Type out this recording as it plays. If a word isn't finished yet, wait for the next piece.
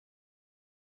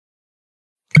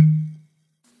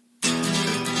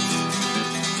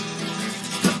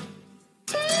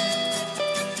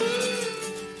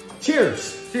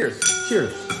Cheers. Cheers.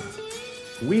 Cheers.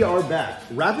 We are back.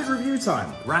 Rapid review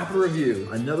time. Rapid review.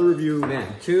 Another review.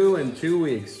 Man, 2 in 2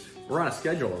 weeks. We're on a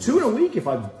schedule. 2 in a week if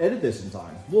I edit this in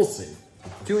time. We'll see.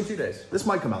 2 in 2 days. This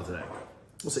might come out today.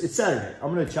 We'll see. It's Saturday.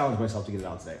 I'm going to challenge myself to get it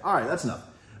out today. All right, that's enough.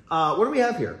 What do we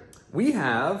have here? We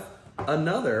have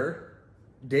another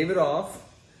Davidoff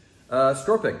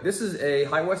store pick. This is a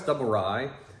High West Double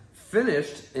Rye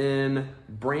finished in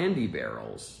brandy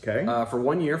barrels. Okay. For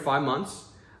 1 year, 5 months.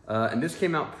 And this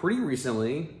came out pretty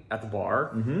recently at the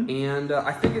bar. And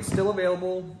I think it's still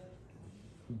available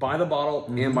by the bottle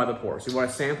and by the pour. So you want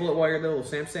to sample it while you're there, a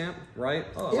little stamp, right?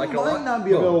 Oh, It like might not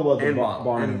be available at the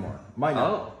bar And- anymore. Might not.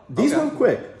 Oh, These okay. go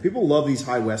quick. People love these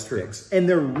High West picks. And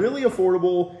they're really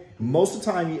affordable. Most of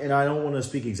the time, and I don't want to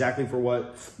speak exactly for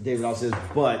what Davidoff says,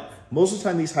 but most of the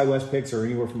time these High West picks are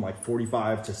anywhere from like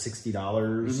 $45 to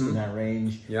 $60 in that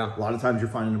range. Yeah. A lot of times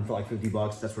you're finding them for like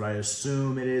 $50. That's what I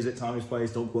assume it is at Tommy's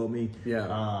Place. Don't quote me.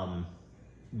 Yeah.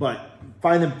 But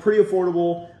find them pretty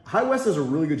affordable. High West does a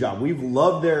really good job. We've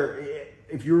loved their,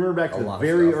 if you remember back to the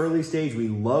very early stage, we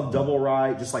love double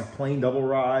rye, just like plain double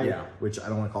rye, Yeah. which I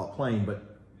don't want to call it plain, but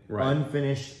Right.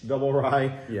 unfinished double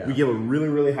rye. Yeah. We give a really,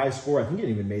 really high score. I think it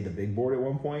even made the big board at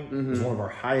one point. It was one of our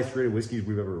highest rated whiskeys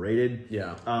we've ever rated.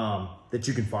 Yeah. That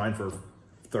you can find for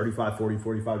 $35, $40,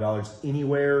 $45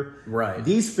 anywhere. Right.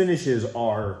 These finishes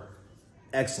are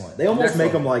excellent. They almost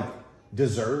make them like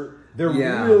dessert. They're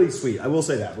really sweet. I will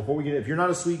say that before we get it. If you're not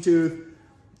a sweet tooth,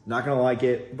 not gonna like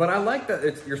it. But I like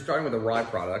that you're starting with a rye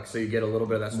product, so you get a little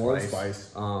bit of that spice. More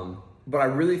spice. But I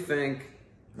really think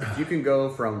if you can go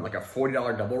from like a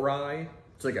 $40 double rye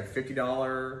to like a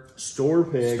 $50 Store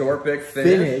pick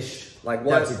finish, like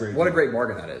what? That's a great what a deal. great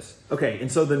bargain that is. Okay,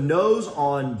 and so the nose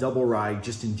on double rye,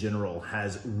 just in general,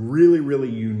 has really, really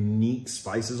unique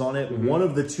spices on it. One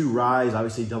of the two ryes,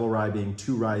 obviously double rye being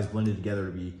two ryes blended together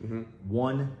to be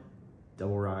one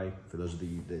double rye. For those of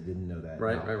you that didn't know that,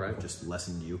 Right. I've just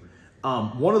lessened you.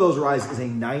 One of those ryes is a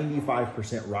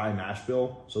 95% rye mash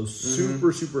bill, so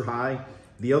super, super high.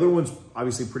 The other one's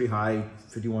obviously pretty high,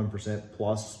 51%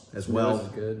 plus as well. Nose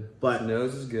is good. But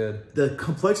nose is good. the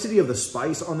complexity of the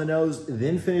spice on the nose,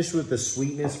 then finished with the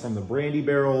sweetness from the brandy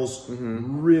barrels,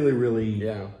 really, really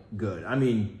good. I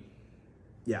mean,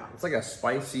 yeah. It's like a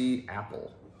spicy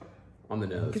apple on the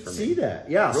nose. I could for see me.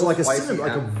 that. Yeah, so Real like a spicy cinnamon,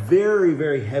 like a apple. very,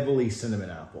 very heavily cinnamon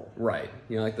apple. Right.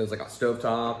 You know, like those like a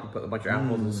stovetop, you put a bunch of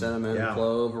apples and cinnamon,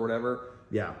 clove or whatever.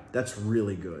 Yeah, that's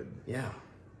really good. Yeah.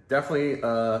 Definitely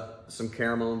some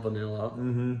caramel and vanilla,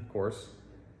 of course.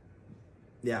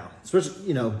 Yeah, especially,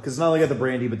 you know, because not only got the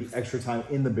brandy, but the extra time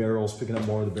in the barrels, picking up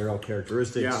more of the barrel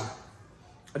characteristics. Yeah.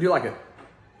 I do like it.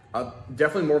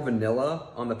 Definitely more vanilla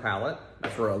on the palate.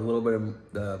 That's where a little bit of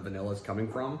the vanilla is coming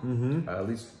from. At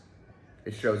least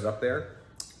it shows up there.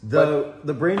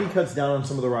 The brandy cuts down on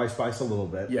some of the rye spice a little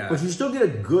bit. Yeah. But you still get a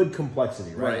good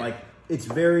complexity, right? Right. Like, it's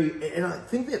very, and I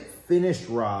think that finished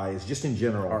ryes, just in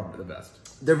general, Are the best.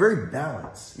 they're very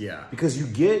balanced. Yeah. Because you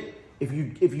get, if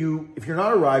you're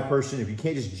not a rye person, if you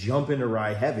can't just jump into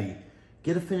rye heavy,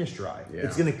 get a finished rye. Yeah.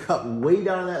 It's going to cut way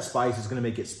down on that spice. It's going to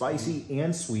make it spicy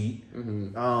and sweet.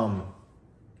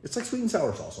 It's like sweet and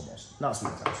sour sauce almost. Not sweet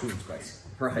and sour, sweet and spicy.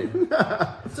 Right.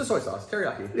 It's just soy sauce,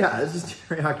 teriyaki. Yeah, it's just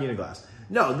teriyaki in a glass.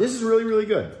 No, this is really, really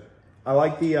good. I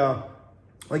like the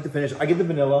finish. I get the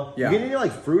vanilla. Yeah. You get any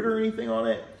like fruit or anything on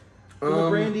it? From the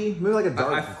brandy? Maybe like a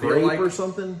dark I feel grape like- or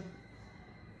something?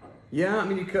 Yeah, I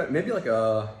mean you could maybe like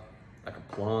a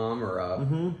plum or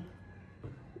a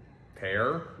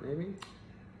pear, maybe.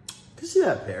 I can see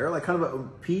that pear, like kind of a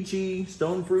peachy,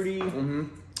 stone fruity.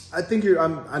 I think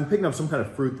I'm picking up some kind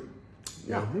of fruit.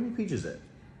 Yeah, maybe peach is it.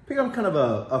 Pick up kind of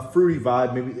a fruity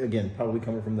vibe. Maybe again, probably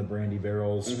coming from the brandy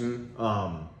barrels.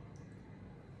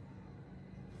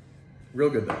 Real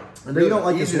good though. I know you don't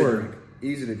like this word. Drink.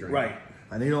 Easy to drink. Right.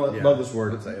 I know you don't love this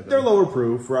word. Let's say it They're then. lower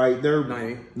proof, right? They're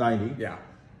 90. 90. Yeah.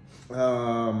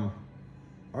 Are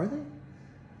they?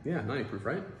 Yeah, 90 proof,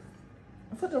 right?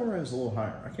 I thought Double Rye was a little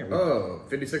higher. I can't read. Oh,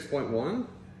 56.1? Well,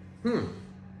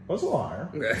 it's a little higher.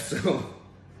 Okay, so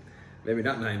maybe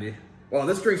not 90. Well,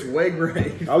 this drink's way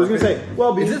great. I was going to say,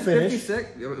 well, being Is it finished.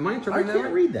 56? Am I I interpreting that can't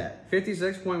right? read that.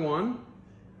 56.1?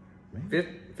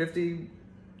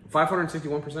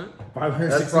 561%? 560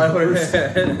 That's probably what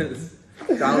it is.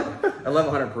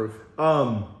 1100 proof.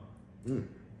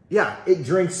 Yeah, it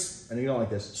drinks, I know you don't like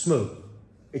this, smooth.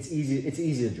 It's easy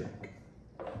to drink.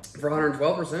 For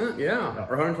 112%? Yeah.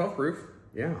 Or 112 proof?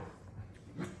 Yeah.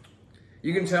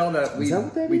 You can tell that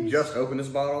we just opened this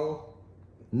bottle.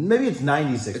 Maybe it's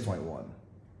 96.1.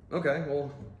 Okay,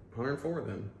 well, 104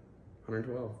 then.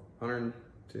 112.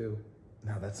 102.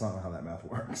 No, that's not how that math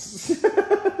works.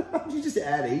 How did you just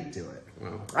add 8 to it?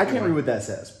 Well, I can't read what that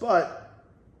says, but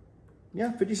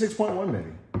yeah, 56.1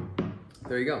 maybe.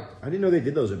 There you go. I didn't know they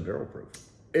did those in barrel proof.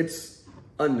 It's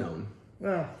unknown.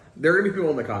 Well, there are going to be people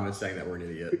in the comments saying that we're an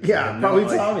idiot. yeah, probably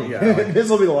Tommy. Yeah, like, this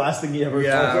will be the last thing he ever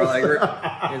yeah, told us.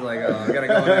 like, he's like, I gotta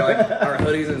go in there, like, our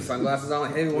hoodies and sunglasses on,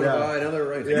 like, hey, we want to buy another,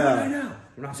 right? Like, Yeah. No, I know.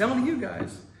 We're not selling to you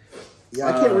guys. Yeah,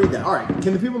 I can't read that. All right,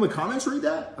 can the people in the comments read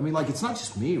that? I mean, like, it's not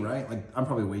just me, right? Like, I'm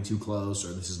probably way too close,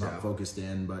 or this is not focused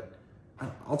in, but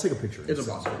I'll take a picture. It's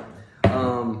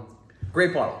impossible.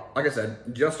 Great bottle. Like I said,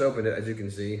 just opened it, as you can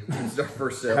see. It's our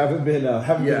first sip. Haven't been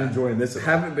enjoying this at all.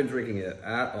 Haven't been drinking it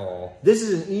at all. This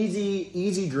is an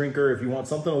easy drinker if you want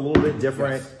something a little bit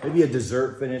different. Yes. Maybe a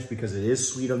dessert finish because it is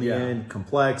sweet on the end,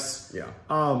 complex. Yeah.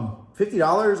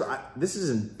 $50. This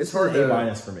isn't. It's hard. A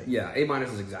minus for me. Yeah, A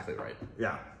minus is exactly right.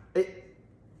 Yeah.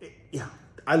 Yeah.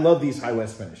 I love these High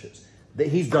West finishes.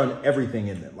 He's done everything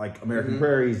in them. Like American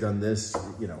Prairie, he's done this.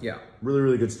 You know. Yeah. Really,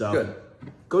 really good stuff. Good.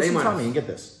 Go see A-minus. Tommy and get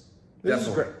this. This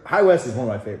Definitely. is great. High West is one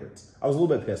of my favorites. I was a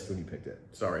little bit pissed when you picked it.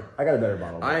 Sorry. I got a better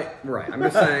bottle. Right. I'm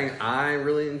just saying, I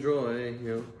really enjoy,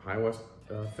 High West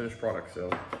finished products. So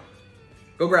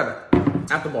go grab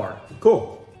it at the bar.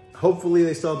 Cool. Hopefully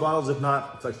they still have bottles. If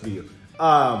not, it's up to you.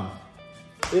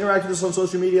 Interact with us on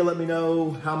social media. Let me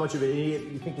know how much of an idiot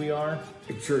you think we are.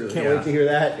 True. Can't wait to hear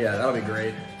that. Yeah, that'll be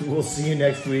great. We'll see you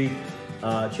next week.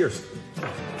 Cheers.